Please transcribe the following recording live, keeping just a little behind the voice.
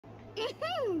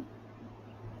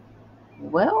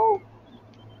Well,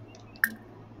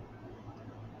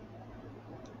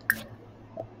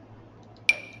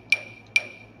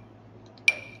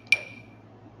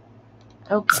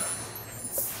 okay.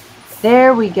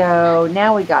 There we go.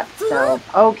 Now we got soap.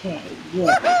 Okay,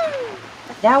 yeah.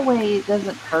 That way it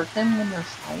doesn't hurt them when they're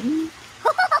sliding.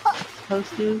 It's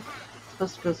supposed to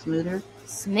go smoother.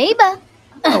 Smeeba. I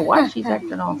don't know why she's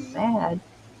acting all sad.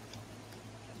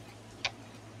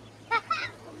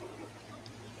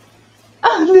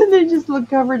 Then they just look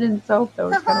covered in soap, though.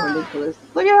 It's kind of ridiculous.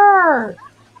 Look at her!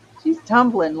 She's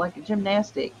tumbling like a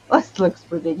gymnastic. This looks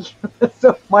ridiculous.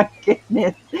 Oh my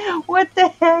goodness. What the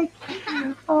heck?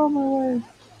 Oh my word.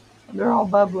 They're all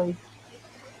bubbly.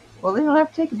 Well, they don't have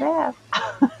to take a bath.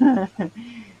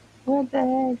 What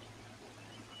the heck?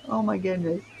 Oh my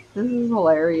goodness. This is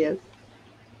hilarious.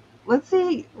 Let's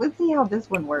see how this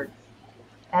one works.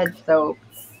 Add soap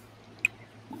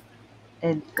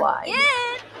and slide.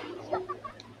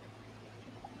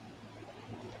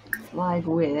 Slide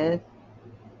with.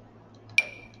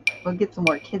 We'll get some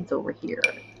more kids over here.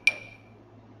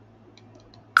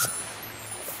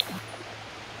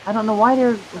 I don't know why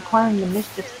they're requiring the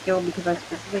mischief skill, because I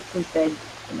specifically said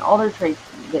in all their traits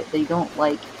that they don't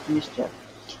like mischief.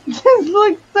 This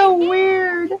looks so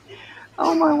weird.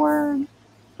 Oh my word.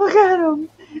 Look at them.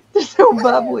 They're so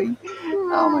bubbly.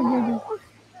 Oh my goodness.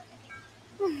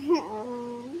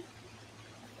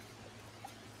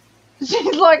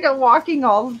 She's like a walking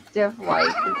all stiff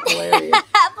like.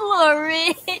 It's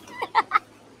hilarious.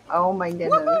 Oh my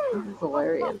goodness. This is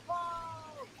hilarious.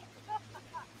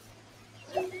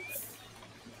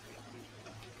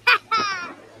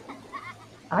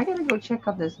 I gotta go check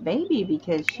on this baby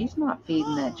because she's not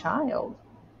feeding that child.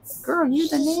 Girl, you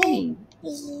the nanny.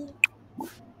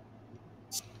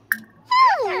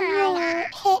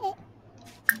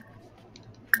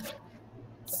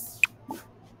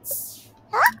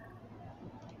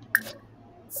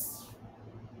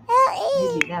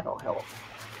 Maybe that'll help.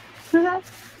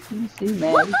 You see,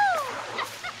 Maddie.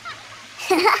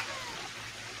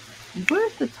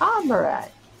 Where's the toddler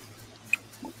at?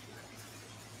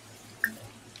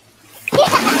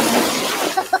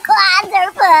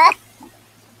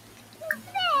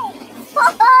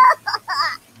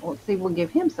 Well, see, we'll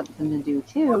give him something to do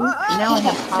too. Now I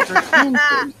have toddlers and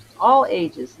kids, all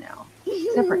ages now,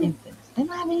 except for infants. They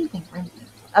don't have anything for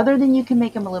infants, other than you can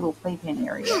make them a little playpen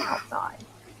area outside.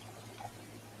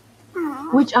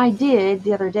 Which I did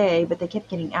the other day, but they kept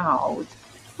getting out.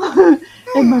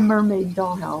 In my mermaid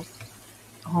dollhouse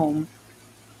home.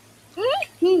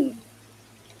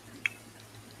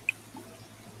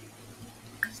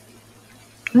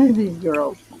 Look at these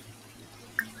girls.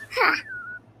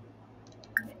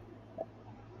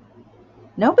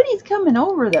 Nobody's coming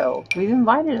over though. We've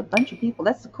invited a bunch of people.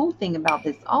 That's the cool thing about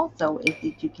this also, is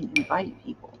that you can invite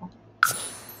people.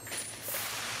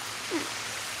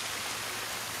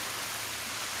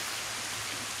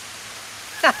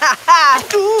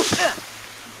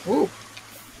 Ooh.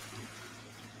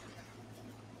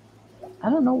 I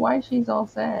don't know why she's all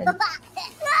sad.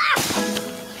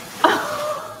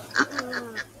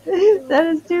 That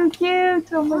is too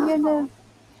cute. Oh my goodness.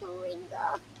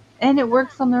 And it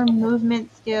works on their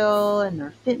movement skill and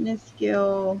their fitness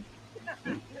skill.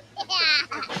 It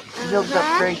builds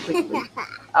up very quickly.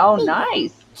 Oh,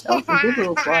 nice. That was a good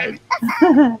little slide.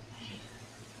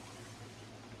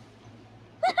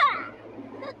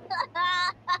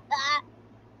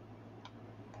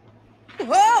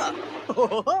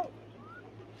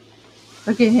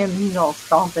 Look at him. He's all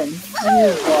stomping.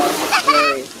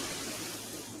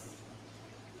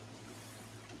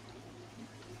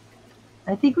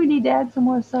 I think we need to add some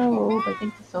more soap. I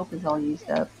think the soap is all used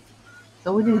up.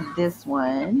 So we'll do this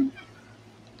one.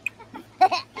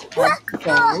 Add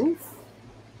soap.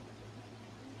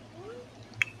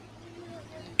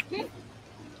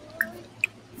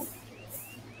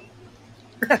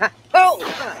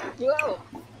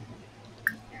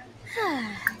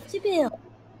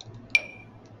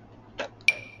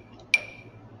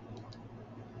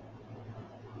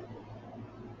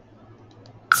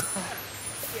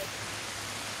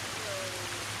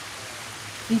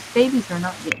 These babies are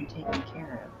not getting taken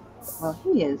care of. Well,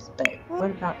 he is, but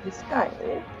what about this guy?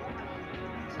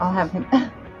 I'll have him.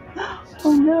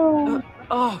 Oh no!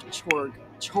 Oh, Chorg.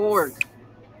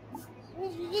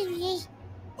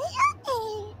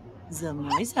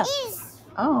 Zamoisa.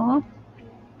 Oh.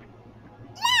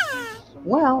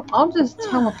 Well, I'll just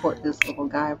teleport this little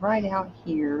guy right out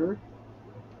here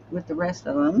with the rest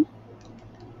of them.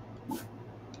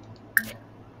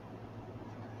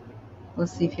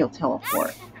 Let's see if he'll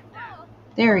teleport.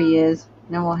 There he is.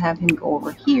 Now we'll have him go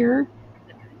over here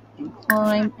and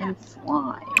climb and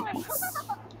slide.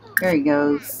 There he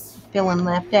goes, feeling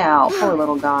left out. Poor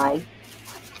little guy.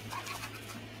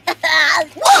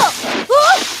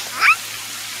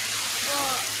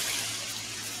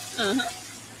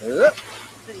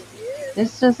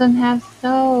 This doesn't have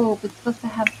soap. It's supposed to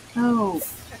have soap.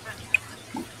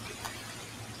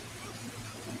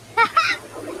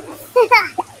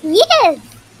 Yes.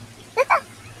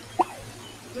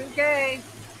 Okay.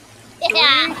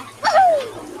 Yeah.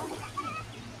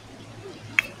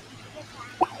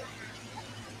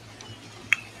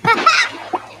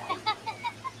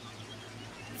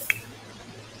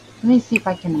 Let me see if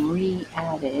I can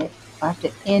re-add it. I have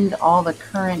to end all the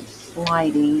current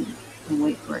sliding and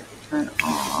wait for it to turn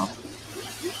off.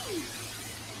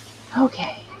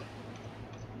 Okay.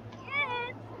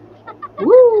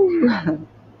 Woo!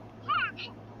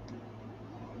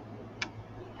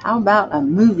 How about a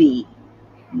movie?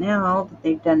 Now that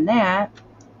they've done that,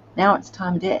 now it's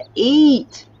time to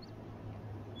eat.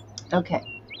 Okay.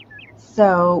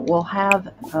 So we'll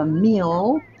have a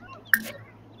meal.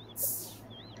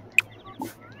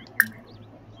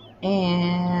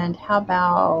 And how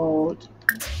about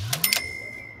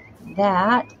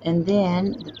that? And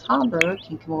then the toddler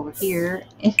can come over here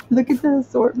and look at the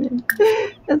assortment.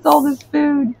 That's all this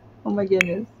food. Oh my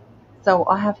goodness. So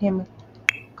I'll have him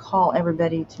call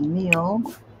everybody to meal.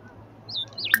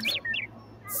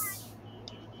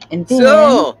 And then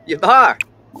So, you bar.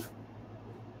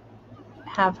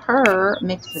 have her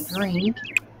mix a drink.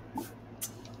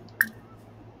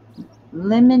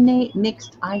 Lemonade,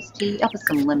 mixed iced tea. I'll put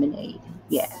some lemonade.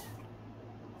 Yeah.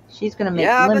 She's going to make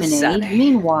Yeah, but lemonade. Sunny.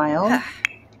 Meanwhile,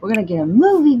 we're going to get a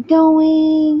movie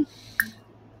going.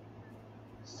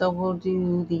 So we'll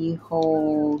do the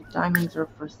whole Diamonds Are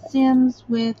for Sims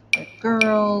with the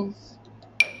girls.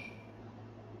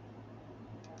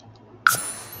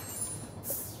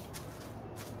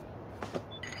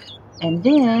 And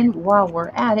then while we're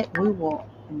at it, we will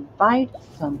invite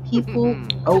some people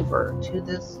over to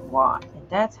this lot. And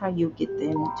that's how you get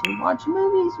them to watch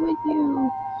movies with you.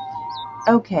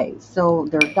 Okay, so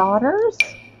their daughters,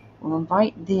 we'll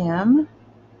invite them.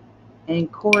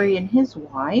 And Corey and his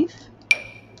wife,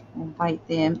 we'll invite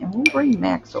them. And we'll bring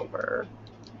Max over.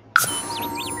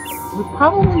 We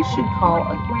probably should call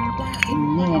a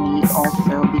nanny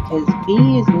also because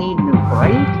B is needing a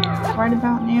break right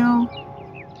about now.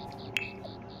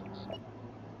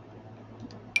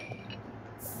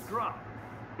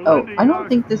 Oh, I don't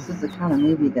think this is the kind of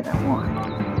movie that I want.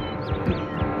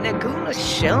 Nagula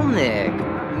Shelnik.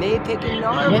 May pick a Jet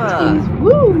Narva. skis,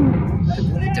 woo!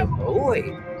 Nagula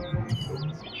Devoid.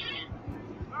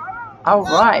 All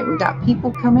right, we got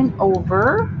people coming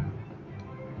over.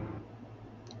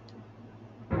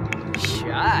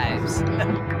 Chives.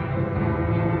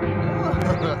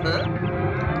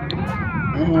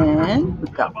 And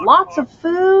we've got lots of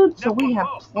food, so we have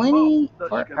plenty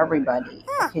for everybody.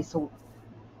 Okay, so,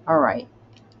 all right.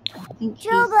 I think he's,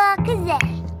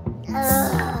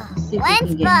 let's see if we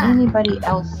can get anybody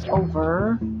else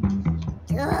over.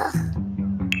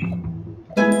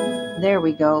 There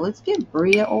we go. Let's get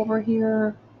Bria over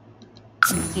here.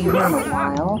 Haven't seen her in a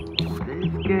while.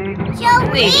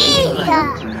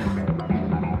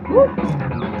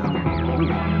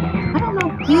 I don't know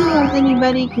if Bea has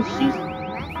anybody because she's,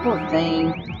 poor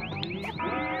thing.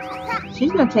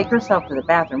 She's gonna take herself to the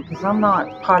bathroom because I'm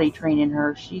not potty training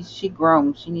her. She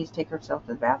grown. She needs to take herself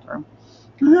to the bathroom.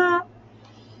 Oh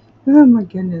my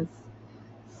goodness.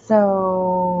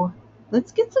 So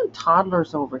let's get some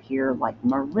toddlers over here like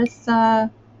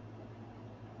Marissa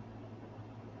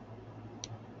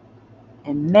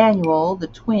and Manuel, the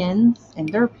twins, and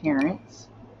their parents.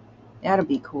 That'll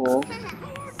be cool.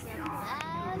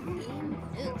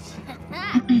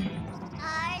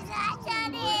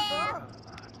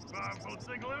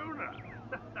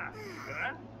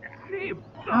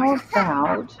 How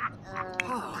about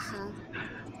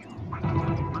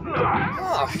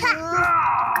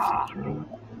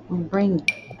we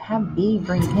have B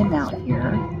bring him out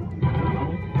here.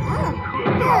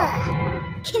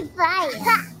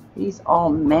 He's all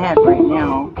mad right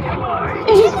now.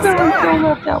 He's feeling so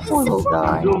left out, poor little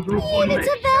guy.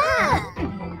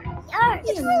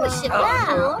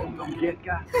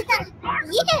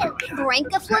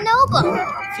 Branka Flanobo.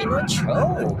 Finocho.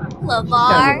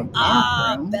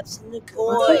 Lavar. That's Take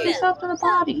Nicole. yourself to the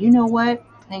potty. You know what?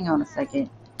 Hang on a second.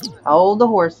 Hold the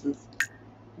horses.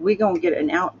 We're going to get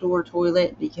an outdoor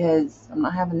toilet because I'm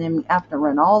not having them have to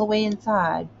run all the way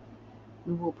inside.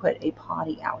 We will put a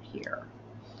potty out here.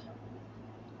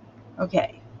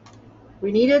 Okay.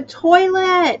 We need a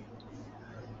toilet.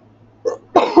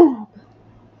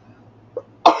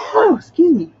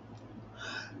 Excuse me.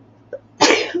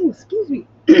 excuse me.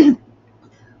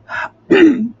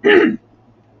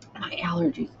 My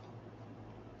allergies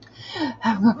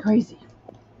have gone crazy.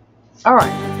 All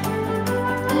right.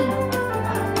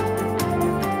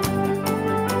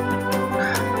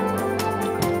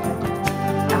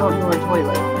 Outdoor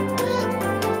toilet.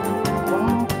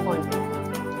 Raw toilet.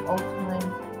 Old-time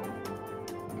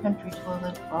country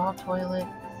toilet. Raw toilet.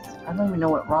 I don't even know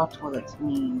what raw toilets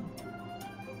mean.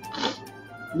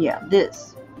 Yeah,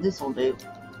 this will do.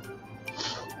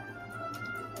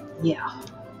 Yeah.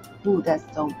 Ooh, that's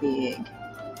so big.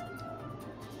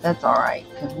 That's alright,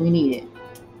 because we need it.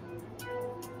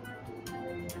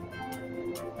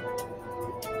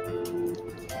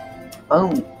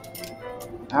 Boom.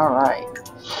 Alright.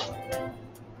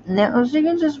 Now she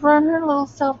can just run her little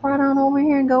self right on over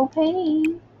here and go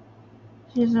pee.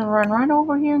 She's gonna run right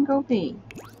over here and go pee.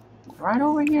 Right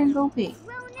over here and go pee.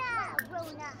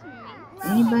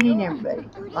 Anybody and everybody.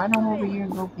 Right on over here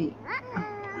and go pee.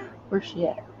 Where's she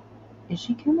at? Is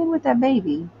she coming with that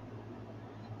baby?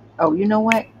 Oh, you know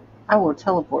what? I will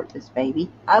teleport this baby.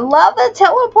 I love the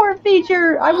teleport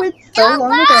feature. I went so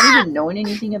long without even knowing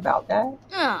anything about that.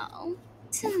 Oh,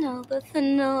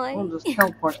 We'll just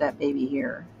teleport that baby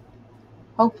here.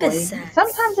 Hopefully.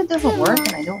 Sometimes it doesn't work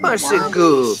and I don't know What's a why.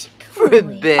 good?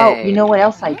 Oh, you know what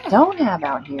else I don't have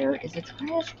out here is a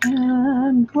trash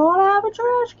can. Gotta have a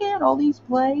trash can. All these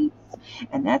plates.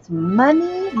 And that's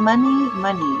money, money,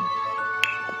 money.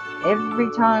 Every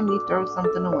time we throw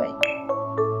something away.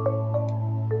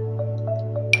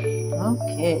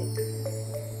 Okay.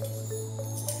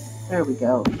 There we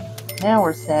go. Now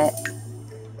we're set.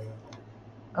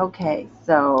 Okay,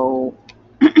 so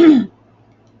we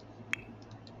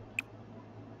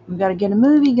gotta get a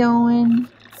movie going.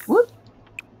 Whoop.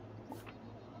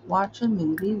 Watch a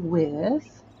movie with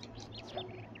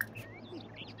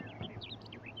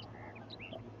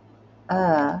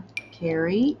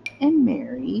Carrie and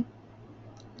Mary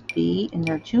B and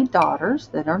their 2 daughters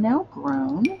that are now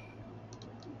grown.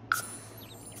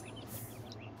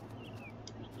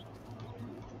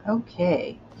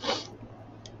 Okay.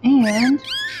 And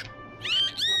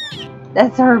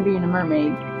that's her being a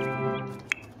mermaid.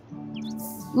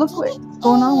 Look what's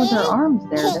going on with her arms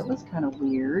there. That was kind of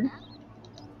weird.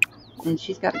 And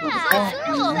she's got to go to the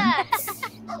bathroom.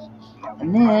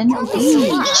 And then, girl, take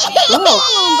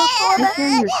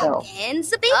care of yourself.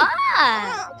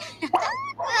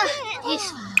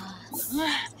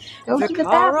 Go to the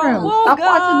bathroom. Stop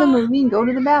watching the movie and go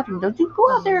to the bathroom. Don't you go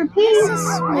out there and pee.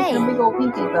 Make a big old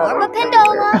pinky belt. Oh my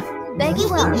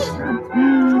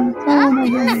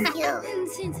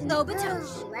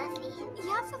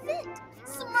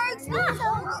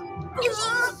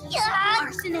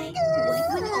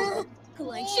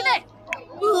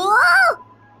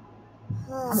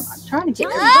I'm trying to get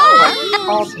this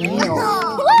called meal.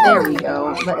 There we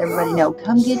go. Let everybody know.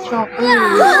 Come get your food.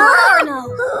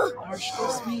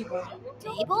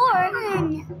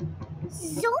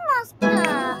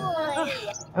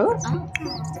 Oh,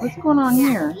 what's going on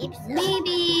here?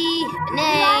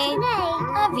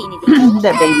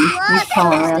 That baby. He's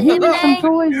crawling around. Here with some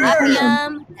toys or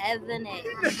something.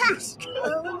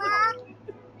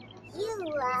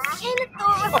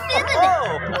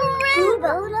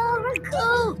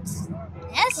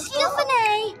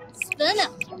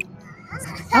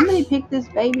 Somebody pick this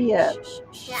baby up.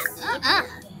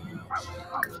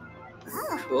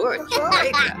 Good. Get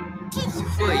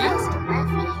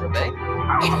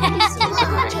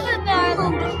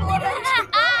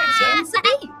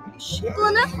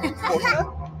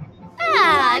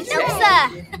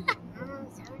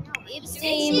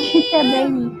that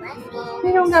baby. We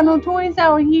don't got no toys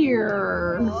out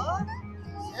here.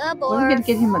 We're gonna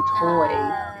get him a toy.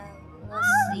 Oh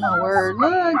my word,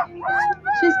 look.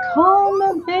 She's calling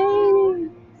the baby.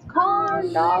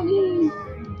 Calling doggy.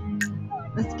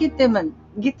 Let's get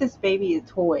this baby a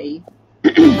toy.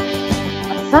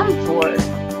 Of some sort.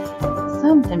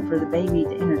 Something for the baby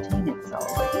to entertain itself.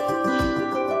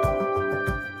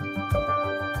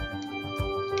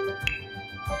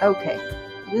 Okay.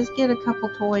 Just get a couple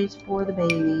toys for the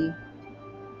baby.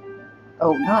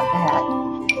 Oh, not that.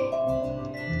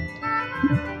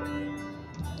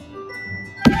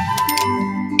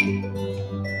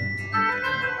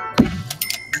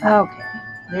 Okay,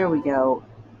 there we go.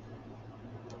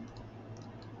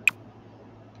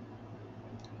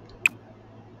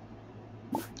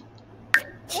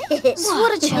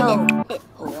 Słodaczko.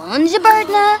 Łądź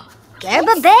birdna.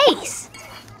 Gerba base.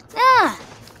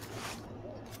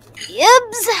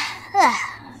 Yibs.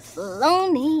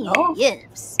 Flony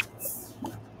yibs.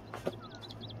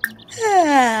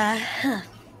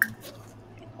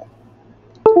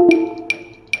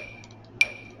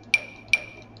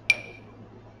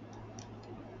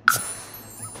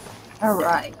 All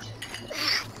right.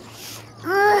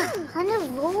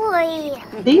 Boy.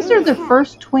 These are the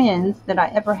first twins that I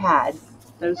ever had.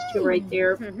 Those two right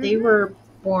there. They were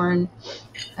born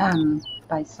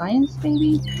by science,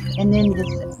 maybe. And then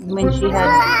when she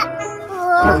had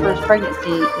her first pregnancy,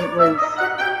 it was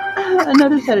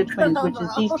another set of twins, which is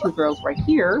these two girls right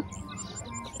here.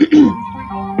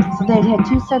 So they had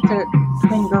two sets of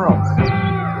twin girls.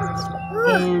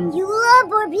 And You love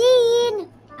Barbine.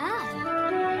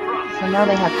 so now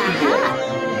they have two boys.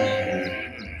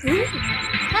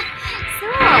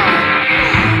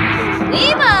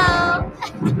 Nemo.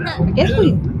 I guess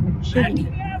we shouldn't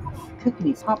cook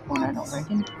any popcorn, I don't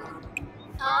reckon.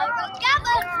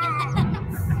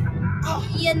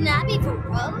 You're not for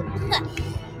road.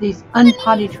 These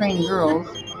unpotty trained girls.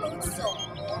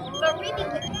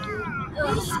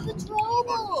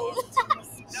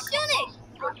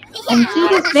 And see,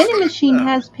 this vending machine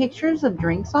has pictures of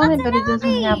drinks on it, but it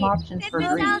doesn't have options for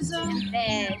drinks.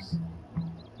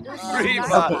 Okay,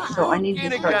 so I need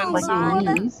to start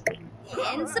collecting these.